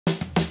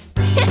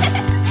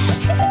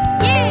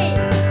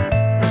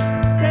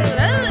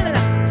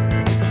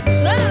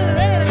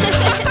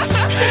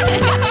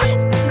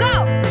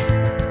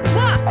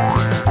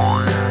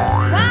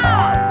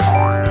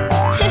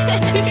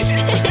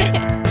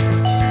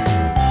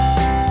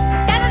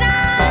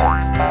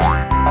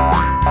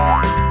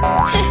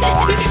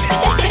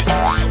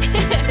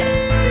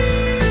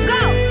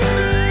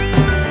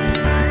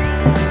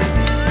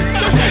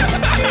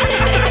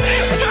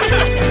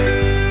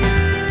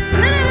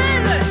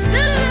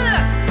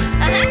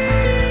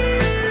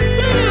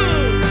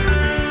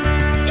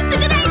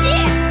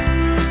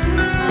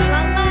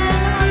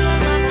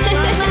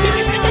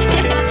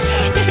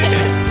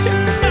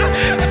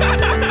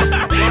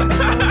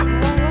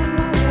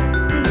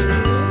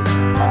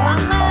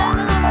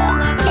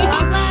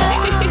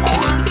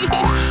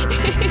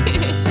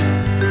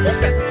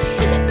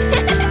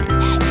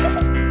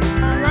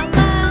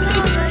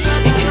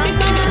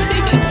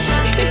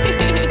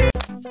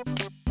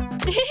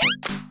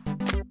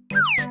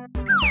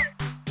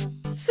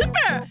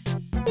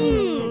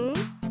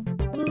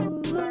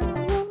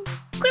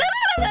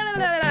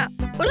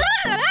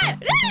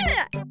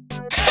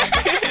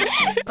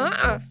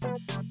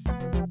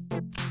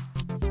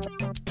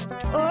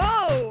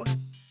Oh.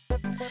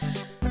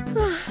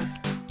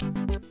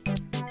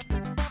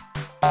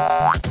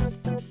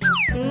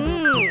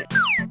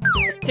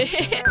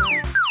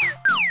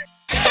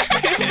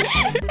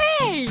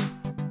 Hey!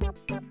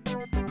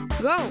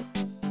 Go!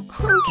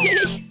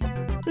 Okay.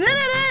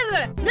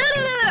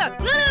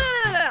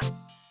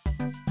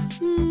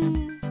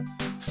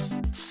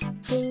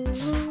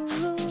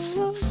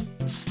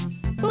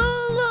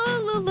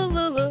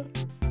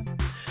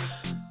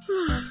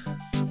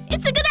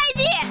 It's a good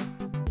idea!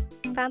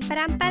 Pam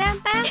param param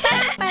param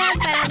param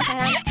param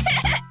param.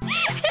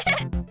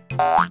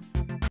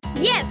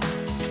 Yes!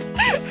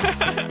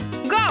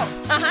 Go!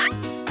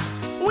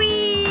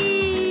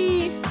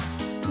 Wee!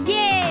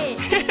 Yay!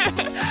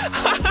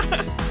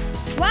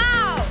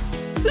 Wow!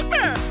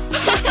 Super!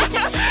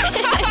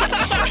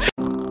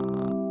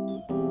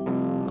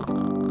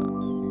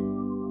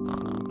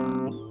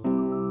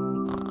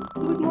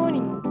 Good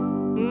morning.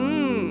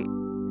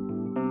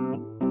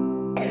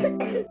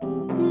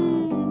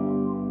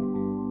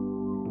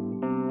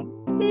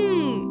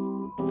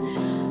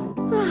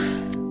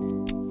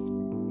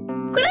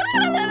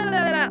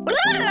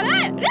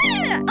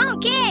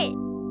 Okay!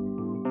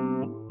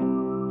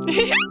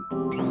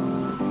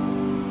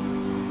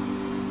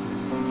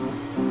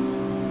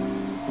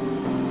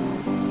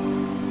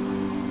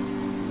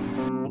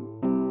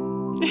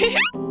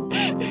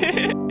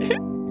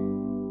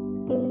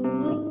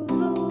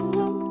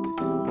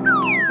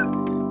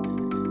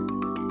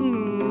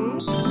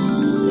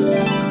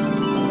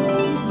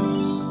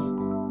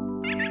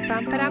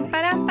 Pam param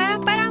param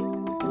param param.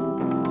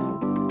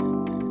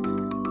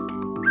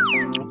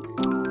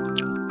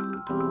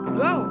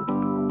 Go.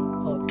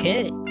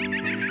 Okay.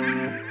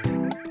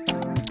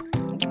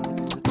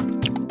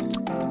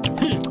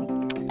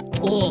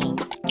 Oh.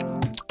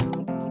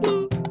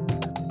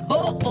 Ho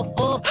ho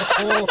ho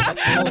ho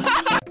ho.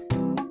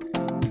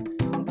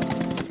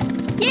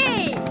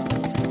 Yay!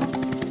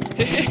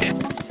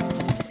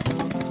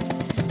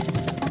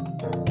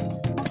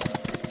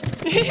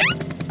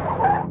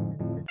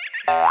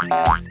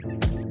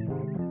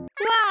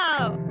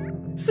 Wow!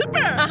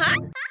 Super!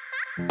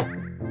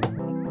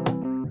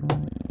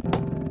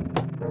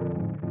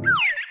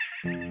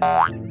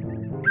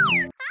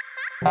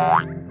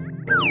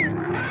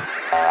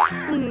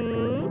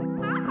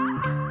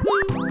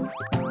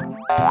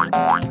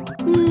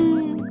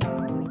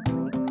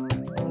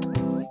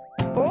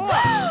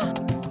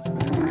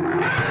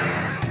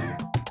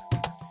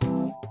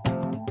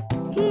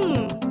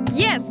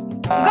 Yes!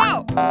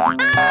 Go!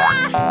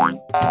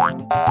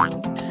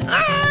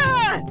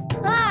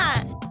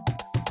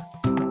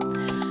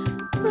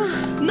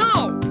 No!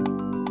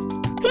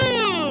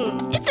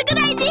 It's a good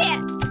idea!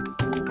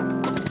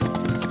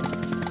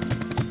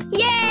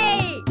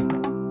 Yay!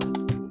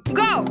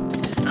 Go!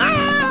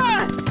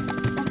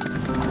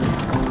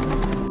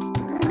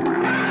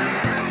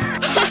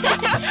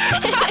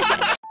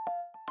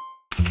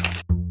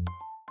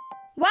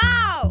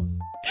 Wow!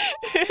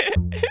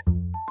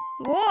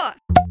 Whoa!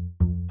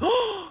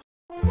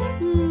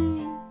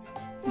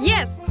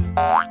 Yes!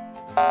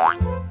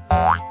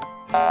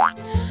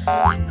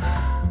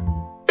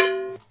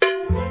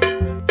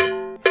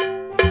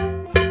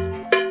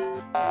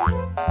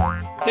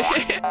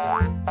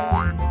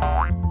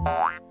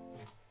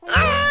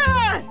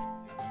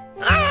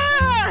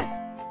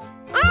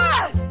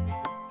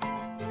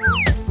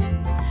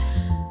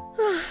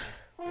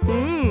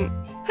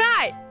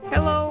 Hi!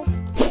 Hello!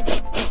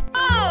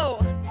 Oh!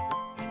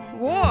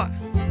 Whoa!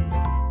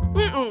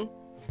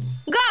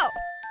 Go!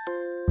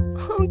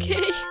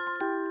 Okay.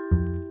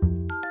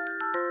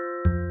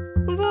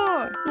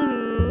 Whoa!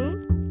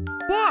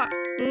 Whoa!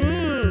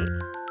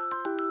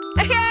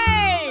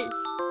 Hey!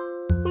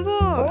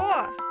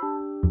 Whoa!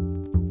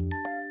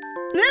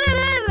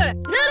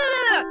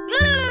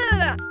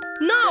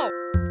 No!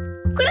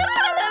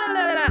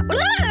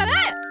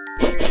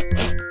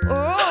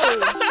 Oh!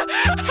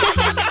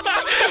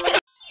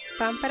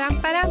 Pam param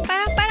param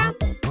param param.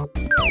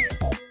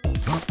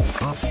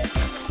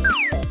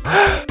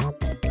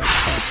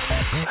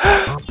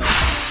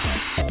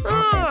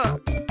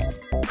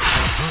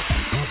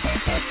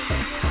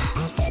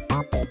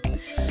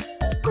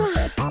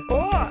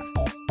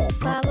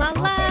 La la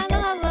la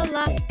la la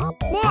la.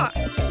 Whoa!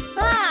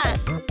 Ah!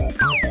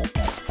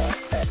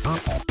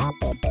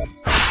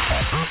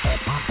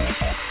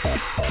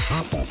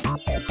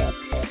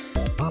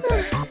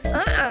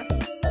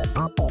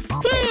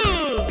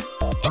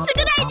 It's a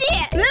good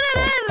idea!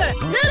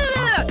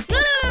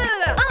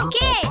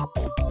 Okay!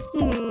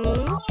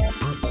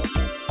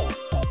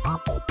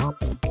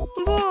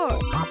 Whoa!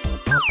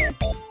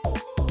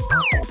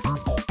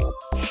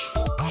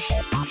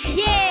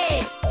 Yay!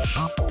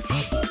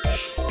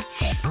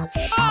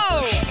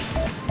 Oh!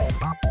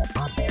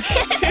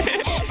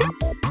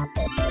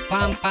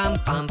 Pam pam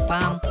pam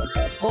pam.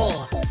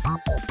 Oh.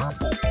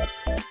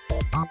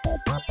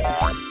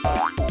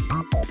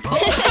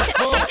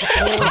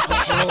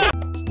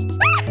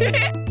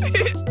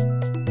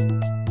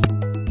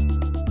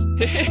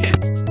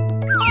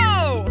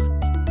 Oh!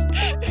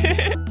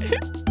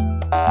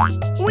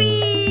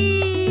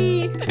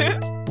 Wee!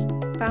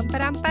 Pam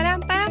param param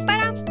param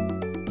param.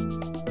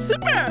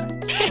 Super!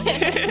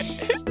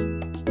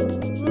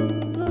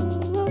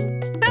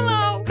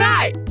 Hello!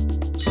 Hi!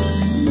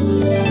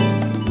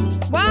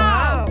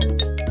 Wow!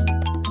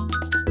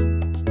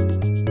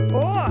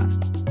 Oh!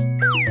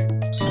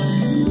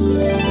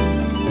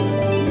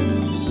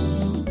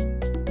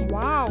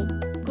 Wow!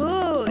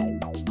 Good.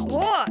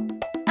 Oh!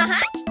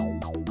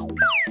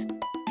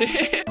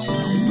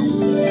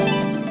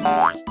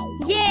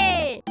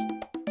 Yay!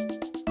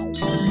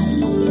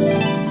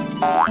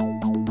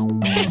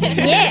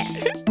 Yeah!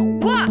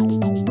 What?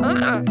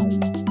 Ah!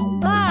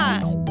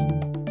 Ah!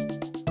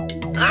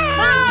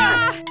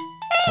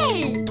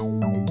 Hey!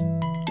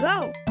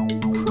 Go!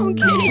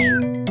 Okay.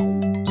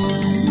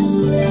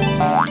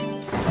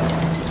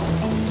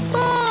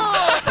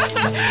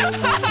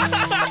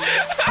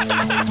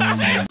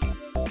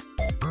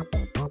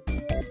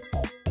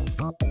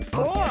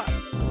 Oh!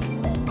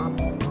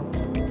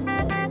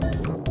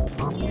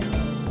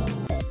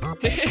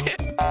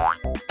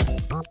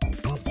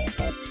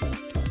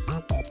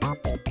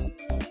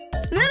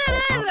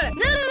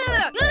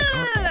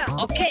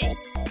 Okay.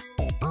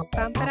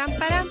 Pam param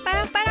param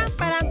param param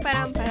param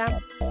param param.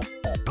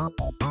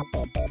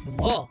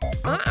 Whoa.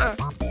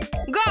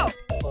 Go!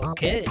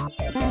 Okay.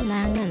 La la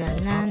la la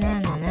la la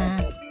la la.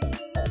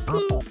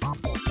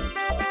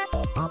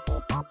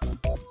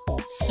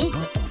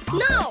 Super.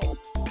 No!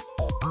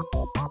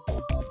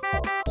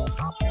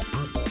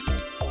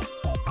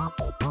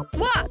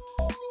 What?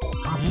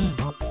 Mm.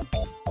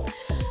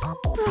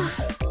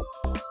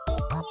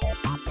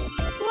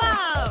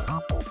 Wow!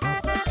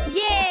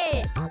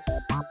 Yay!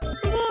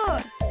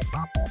 What?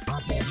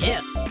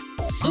 Yes.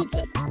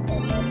 Super.